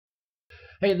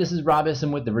Hey, this is Robis.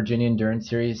 I'm with the Virginia Endurance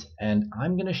Series, and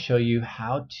I'm going to show you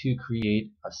how to create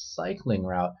a cycling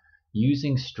route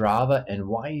using Strava and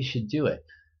why you should do it.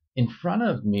 In front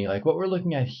of me, like what we're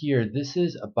looking at here, this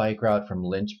is a bike route from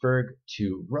Lynchburg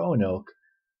to Roanoke,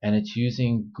 and it's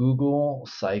using Google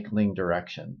cycling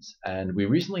directions. And we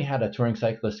recently had a touring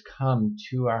cyclist come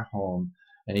to our home,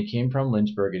 and he came from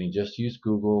Lynchburg, and he just used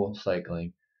Google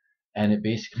cycling, and it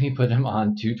basically put him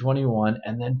on 221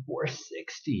 and then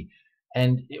 460,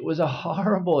 and it was a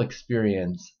horrible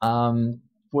experience.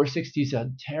 460 is a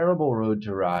terrible road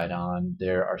to ride on.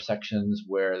 There are sections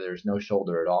where there's no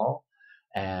shoulder at all,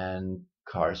 and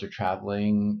cars are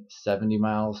traveling 70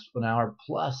 miles an hour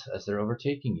plus as they're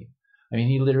overtaking you. I mean,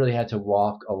 he literally had to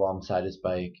walk alongside his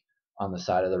bike on the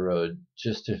side of the road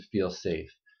just to feel safe.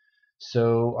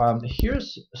 So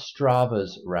here's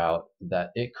Strava's route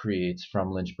that it creates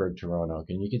from Lynchburg to Roanoke,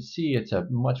 and you can see it's a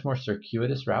much more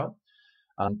circuitous route.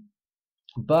 Um,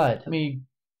 but let me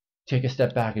take a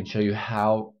step back and show you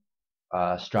how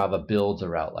Strava builds a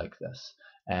route like this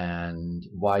and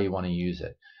why you want to use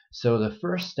it. So the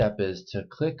first step is to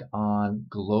click on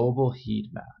Global Heat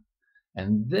Map,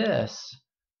 and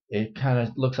it kind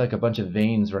of looks like a bunch of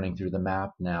veins running through the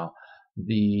map now.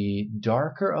 The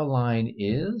darker a line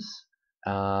is,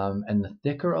 and the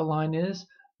thicker a line is,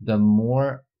 the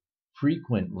more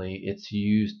frequently it's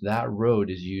used, that road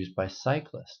is used by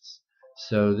cyclists.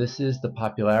 So this is the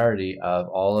popularity of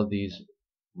all of these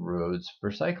roads for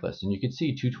cyclists. And you can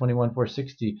see 221,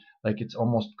 460, like it's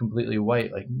almost completely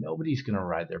white. Like nobody's going to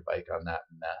ride their bike on that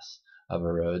mess of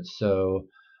a road. So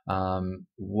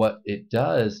what it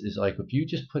does is, like, if you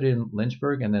just put in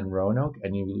Lynchburg and then Roanoke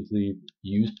and you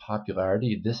use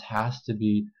popularity, this has to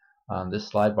be this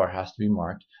slide bar has to be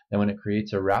marked. And when it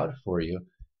creates a route for you,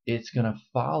 it's going to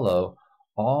follow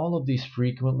all of these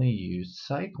frequently used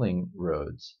cycling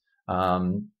roads,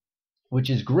 which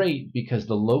is great because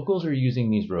the locals are using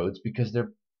these roads because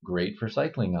they're great for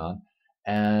cycling on,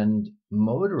 and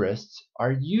motorists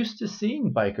are used to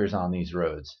seeing bikers on these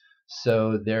roads,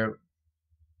 so they're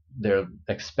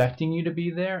expecting you to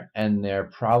be there, and they're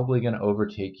probably going to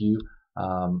overtake you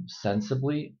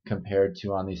sensibly compared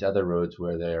to on these other roads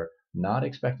where they're not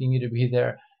expecting you to be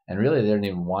there, and really they don't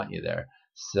even want you there.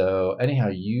 So anyhow,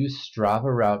 use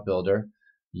Strava Route Builder,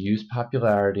 use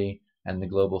popularity, and the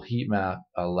global heat map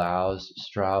allows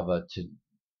Strava to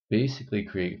basically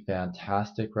create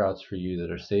fantastic routes for you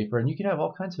that are safer, and you can have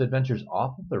all kinds of adventures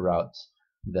off of the routes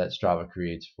that Strava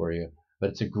creates for you. But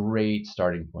it's a great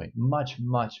starting point, much,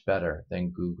 much better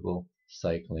than Google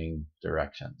cycling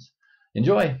directions.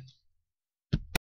 Enjoy!